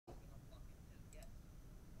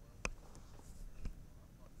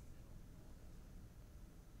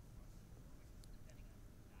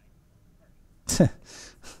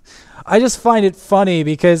I just find it funny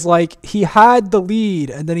because like he had the lead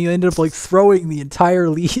and then he ended up like throwing the entire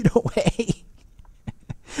lead away.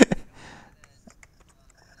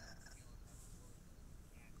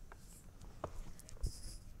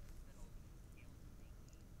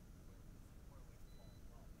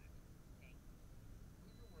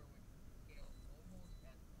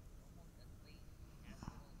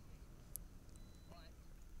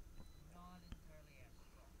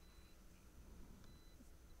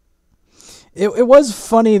 It was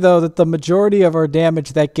funny though that the majority of our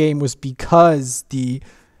damage that game was because the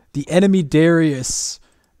enemy Darius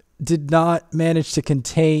did not manage to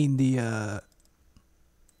contain the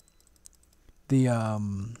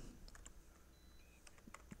the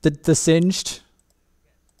singed.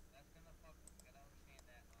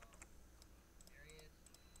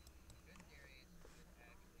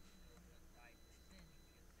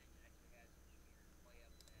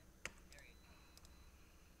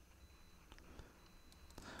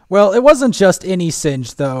 Well, it wasn't just any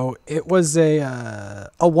singed though. It was a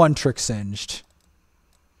one trick singed.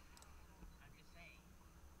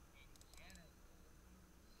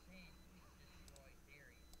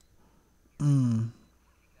 Mm.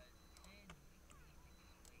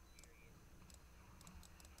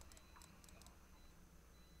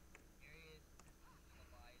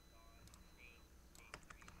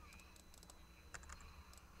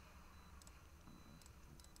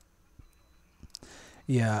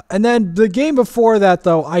 Yeah, and then the game before that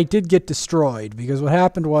though, I did get destroyed because what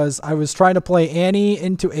happened was I was trying to play Annie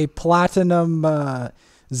into a platinum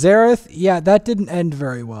Zareth. Yeah, that didn't end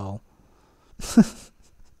very well.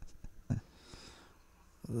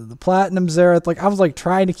 The platinum Zareth, like I was like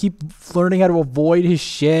trying to keep learning how to avoid his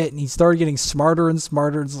shit, and he started getting smarter and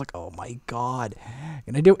smarter. It's like, oh my god,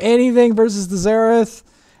 can I do anything versus the Zareth?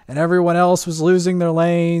 And everyone else was losing their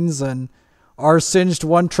lanes, and our singed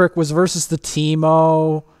one trick was versus the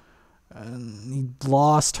Teemo. And he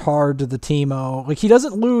lost hard to the Teemo. Like he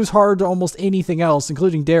doesn't lose hard to almost anything else,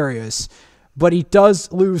 including Darius, but he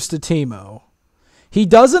does lose to Teemo. He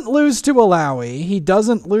doesn't lose to Alawi. He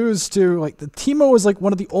doesn't lose to like the Teemo is like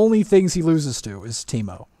one of the only things he loses to is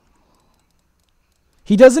Teemo.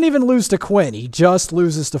 He doesn't even lose to Quinn. He just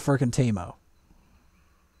loses to frickin' Teemo.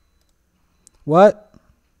 What?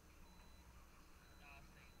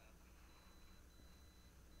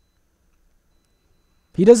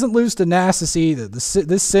 He doesn't lose to Nasus either.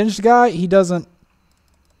 This Singed guy, he doesn't.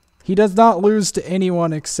 He does not lose to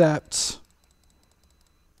anyone except.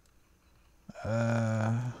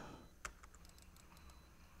 Uh,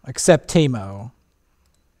 except Teemo.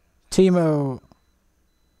 Teemo.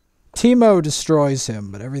 Teemo destroys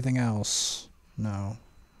him, but everything else, no.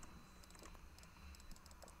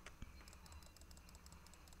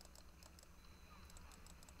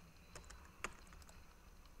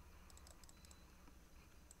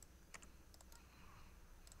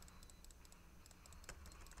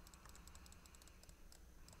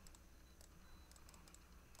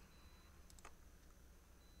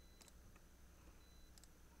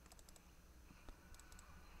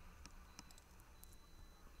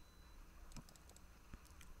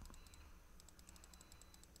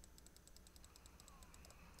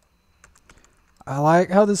 I like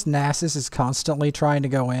how this Nasus is constantly trying to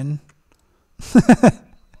go in.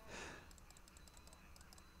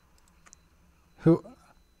 Who?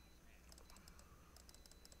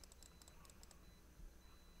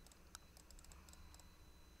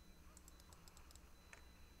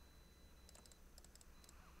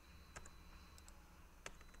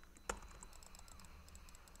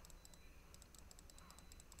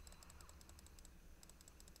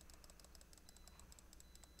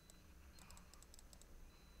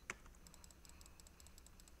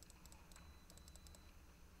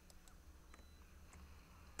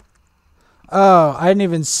 Oh, I didn't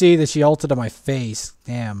even see that she ulted on my face.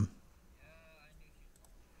 Damn.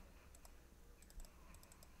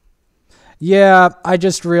 Yeah, I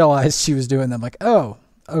just realized she was doing them. Like, oh,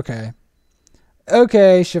 okay.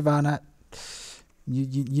 Okay, Shyvana.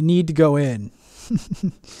 You need to go in.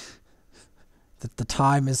 That the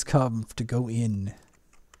time has come to go in.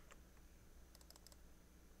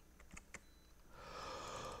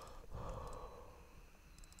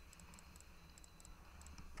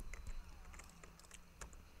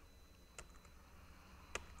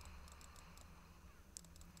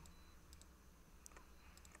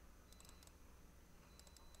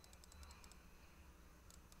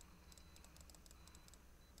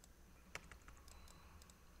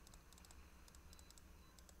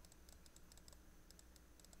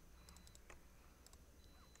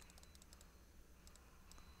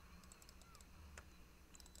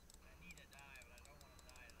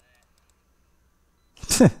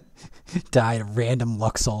 Died a random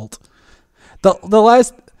Lux ult. The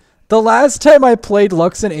last time I played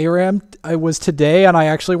Lux and ARAM, I was today, and I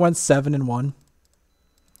actually went 7-1.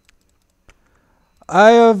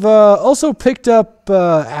 I have also picked up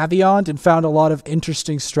Aviant and found a lot of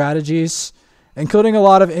interesting strategies, including a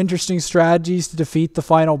lot of interesting strategies to defeat the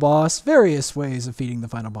final boss. Various ways of defeating the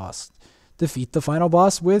final boss. Defeat the final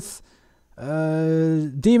boss with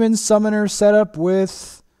Demon Summoner setup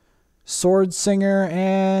with Sword Singer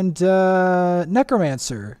and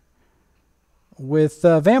Necromancer. With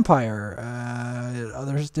Vampire.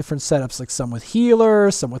 There's different setups, like some with Healer,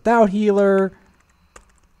 some without Healer.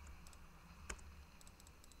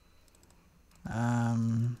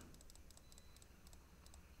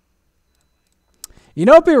 You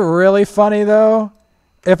know, it'd be really funny though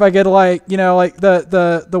if I get like, you know, like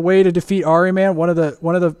the way to defeat Ahriman. One of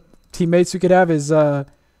the teammates we could have is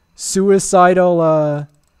suicidal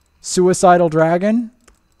dragon.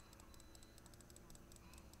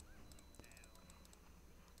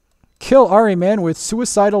 Kill Ahriman with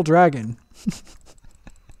suicidal dragon.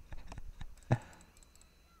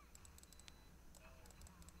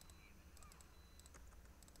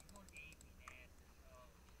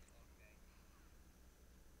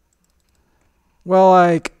 Well,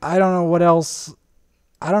 like, I don't know what else.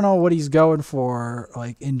 I don't know what he's going for,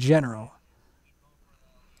 like, in general.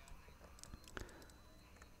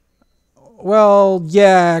 Well,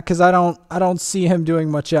 yeah, because I don't see him doing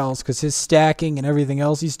much else, because his stacking and everything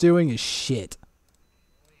else he's doing is shit.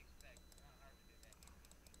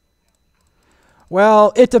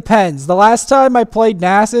 Well, it depends. The last time I played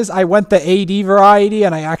Nasus, I went the AD variety,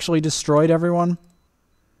 and I actually destroyed everyone.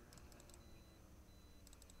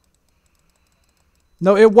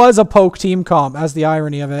 No, it was a poke team comp, as the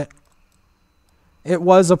irony of it. It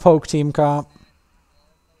was a poke team comp.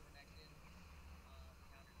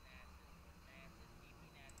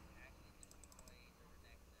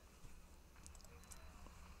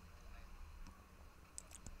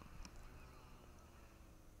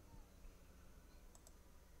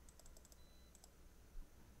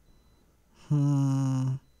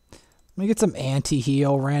 Let me get some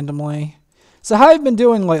anti-heal randomly. So how have you been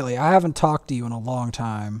doing lately? I haven't talked to you in a long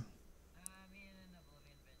time.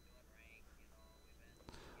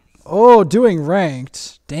 Oh, doing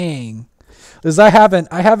ranked. Dang. Because I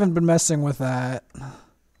haven't been messing with that.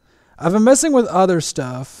 I've been messing with other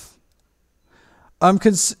stuff. I'm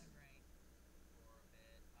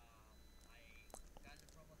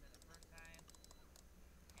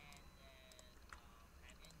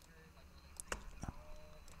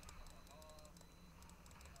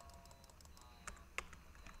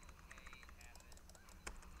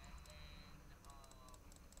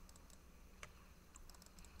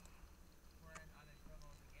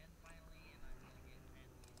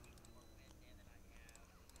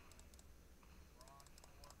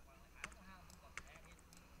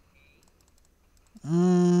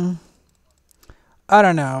I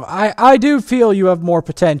don't know. I do feel you have more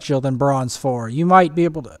potential than Bronze 4. You might be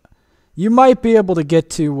able to get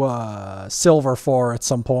to Silver 4 at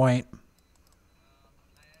some point.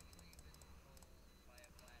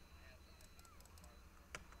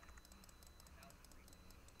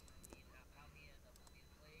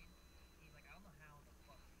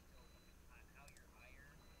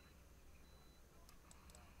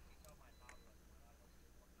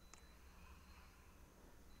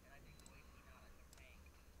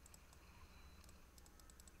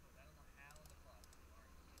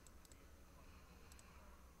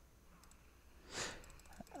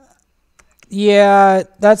 Yeah,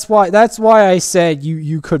 that's why I said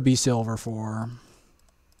you could be Silver 4.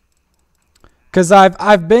 Cuz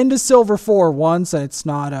I've been to Silver 4 once and it's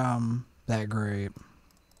not that great.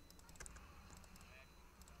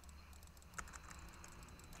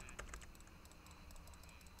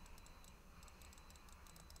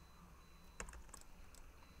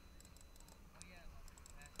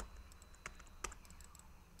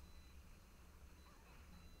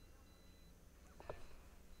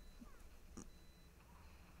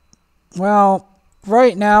 Well,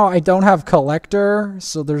 right now I don't have Collector,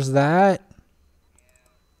 so there's that.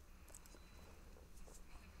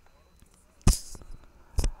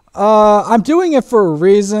 I'm doing it for a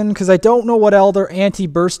reason, because I don't know what other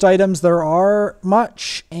anti-burst items there are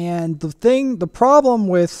much, and the problem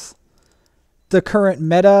with the current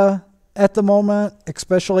meta at the moment,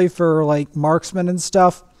 especially for like marksman and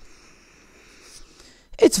stuff,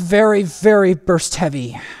 it's very, very burst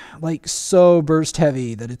heavy. Like, so burst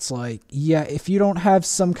heavy that it's like, yeah, if you don't have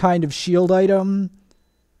some kind of shield item,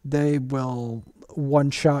 they will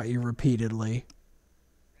one-shot you repeatedly.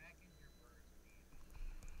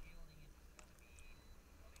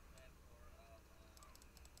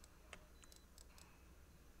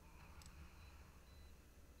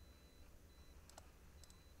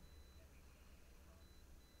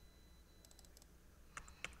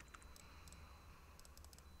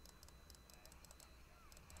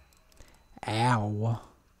 Ow.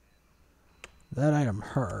 That item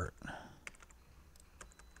hurt.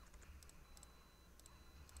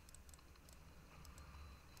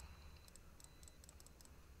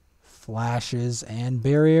 Flashes and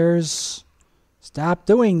barriers. Stop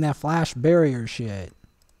doing that flash barrier shit.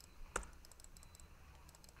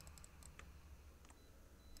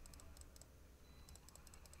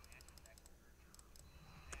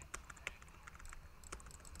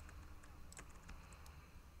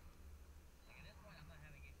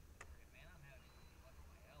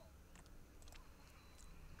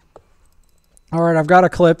 Alright, I've got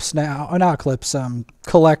Eclipse now. Oh, not Eclipse,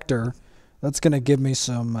 Collector. That's going to give me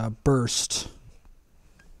some burst.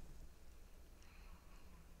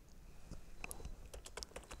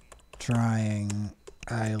 Trying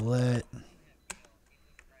Eyelet.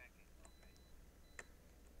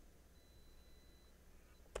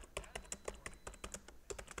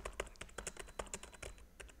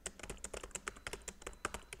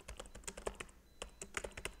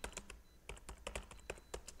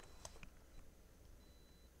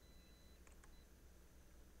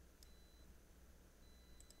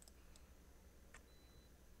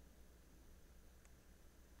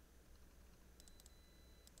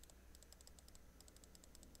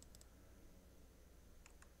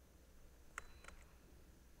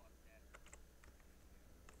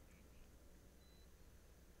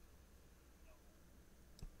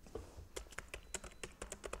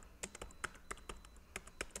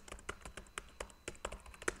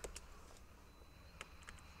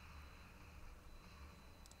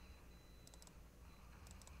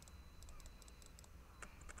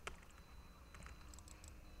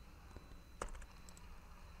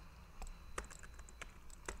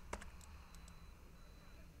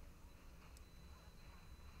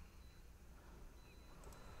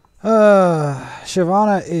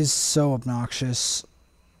 Shyvana is so obnoxious.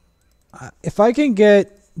 If I can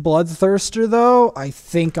get Bloodthirster, though, I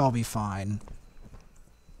think I'll be fine.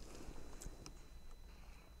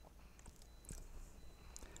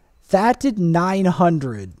 That did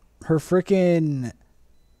 900. Her frickin'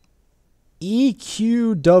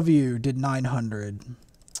 EQW did 900.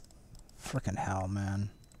 Frickin' hell, man.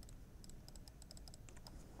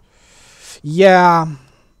 Yeah.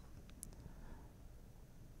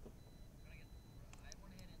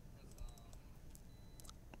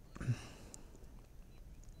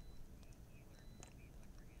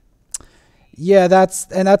 Yeah, that's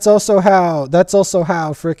also how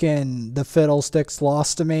freaking the Fiddlesticks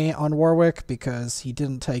lost to me on Warwick, because he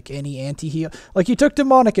didn't take any anti-heal. Like, he took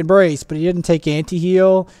Demonic Embrace, but he didn't take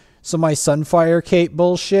anti-heal, so my Sunfire Cape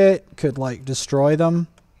bullshit could, like, destroy them.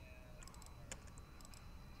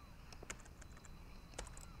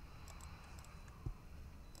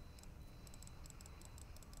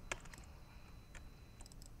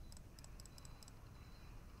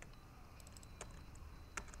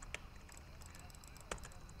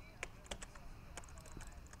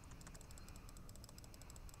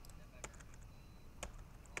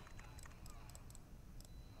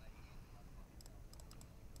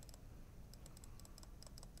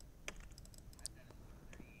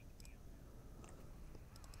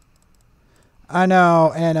 I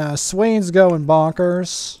know, and Swain's going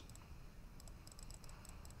bonkers.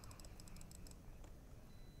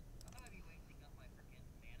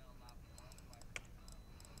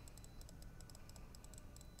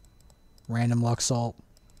 Random Luxalt.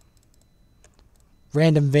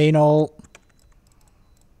 Random Veinalt.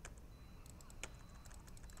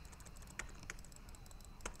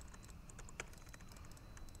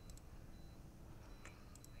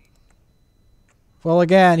 Well,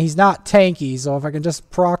 again, he's not tanky, so if I can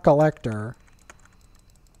just proc Collector.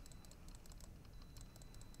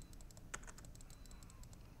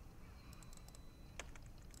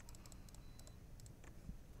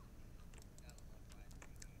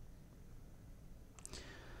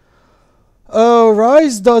 Oh,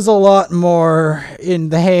 Rise does a lot more in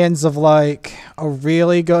the hands of, like, a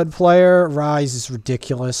really good player. Rise is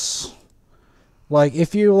ridiculous. Like,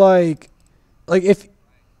 if you, like, if...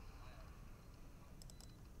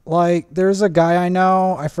 Like, there's a guy I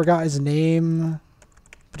know, I forgot his name,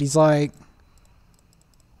 but he's like,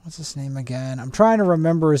 what's his name again? I'm trying to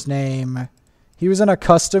remember his name. He was in a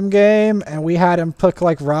custom game, and we had him pick,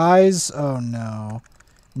 like, Rise. Oh, no.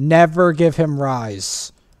 Never give him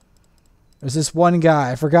Rise. There's this one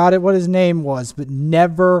guy, I forgot what his name was, but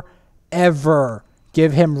never, ever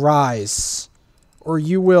give him Rise. Or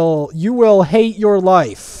you will hate your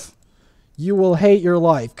life. You will hate your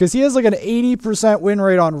life. Because he has like an 80% win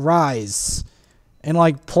rate on Rise. And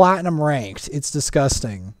like platinum ranked. It's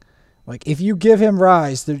disgusting. Like if you give him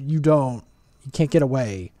Rise, you can't get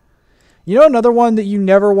away. You know another one that you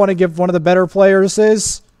never want to give one of the better players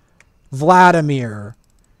is? Vladimir.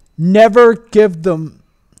 Never give them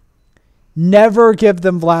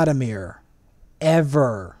Vladimir.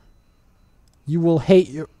 Ever. You will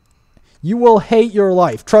hate your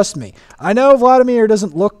life. Trust me. I know Vladimir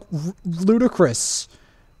doesn't look ludicrous,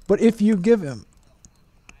 but if you give him...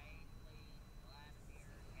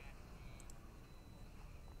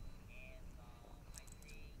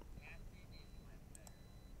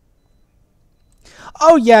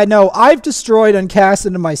 Oh yeah, no, I've destroyed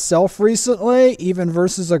Uncasted myself recently, even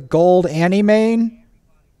versus a gold Animane.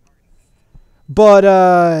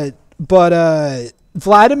 But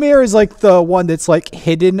Vladimir is like the one that's like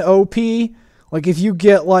hidden OP. Like if you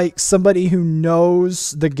get like somebody who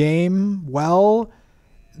knows the game well,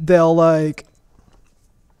 they'll like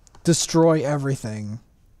destroy everything.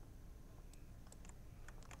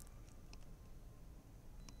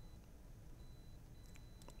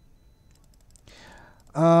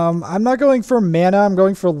 I'm not going for mana. I'm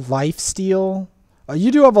going for lifesteal.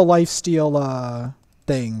 You do have a lifesteal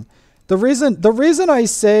thing. The reason I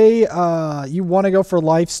say you want to go for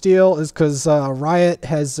lifesteal is because Riot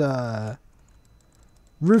has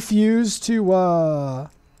refused to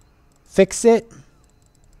fix it.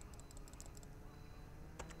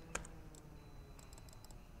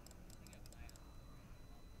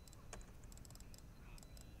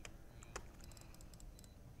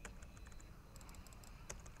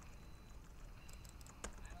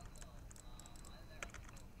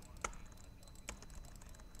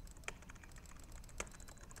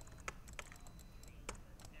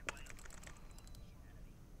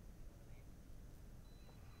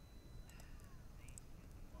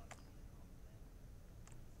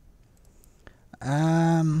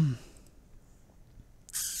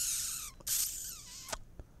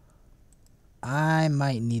 I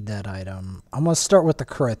might need that item. I'm gonna start with the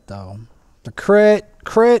crit though. The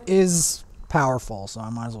crit is powerful, so I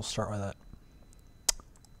might as well start with it.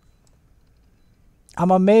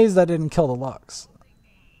 I'm amazed I didn't kill the Lux.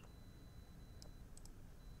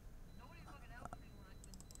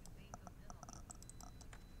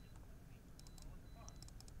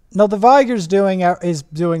 No, the Veigar's is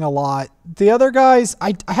doing a lot. The other guys,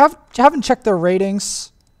 I haven't checked their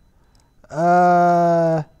ratings.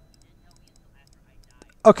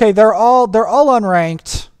 Okay, they're all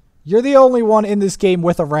unranked. You're the only one in this game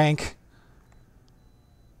with a rank.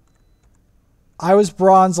 I was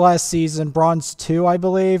bronze last season, bronze 2, I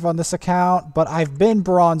believe, on this account, but I've been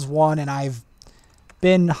bronze 1 and I've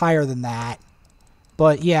been higher than that.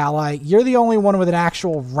 But yeah, like you're the only one with an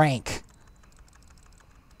actual rank.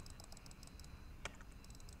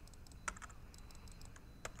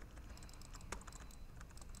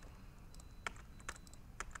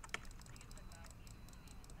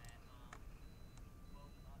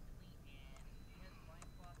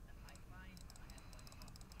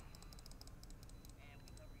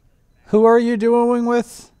 Who are you doing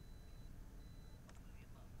with?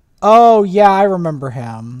 Oh, yeah, I remember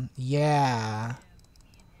him. Yeah.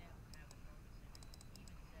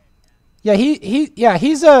 Yeah,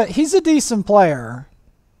 he's a decent player.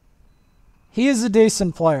 He is a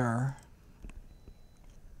decent player.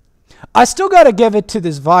 I still got to give it to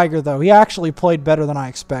this Veigar though. He actually played better than I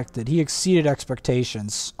expected. He exceeded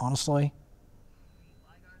expectations, honestly.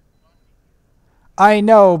 I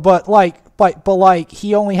know, but like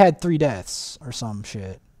he only had 3 deaths or some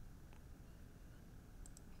shit.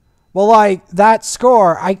 Well, like that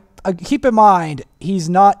score, I keep in mind he's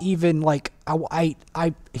not even like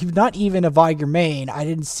he's not even a Veigar main. I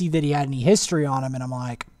didn't see that he had any history on him, and I'm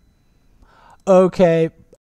like, okay,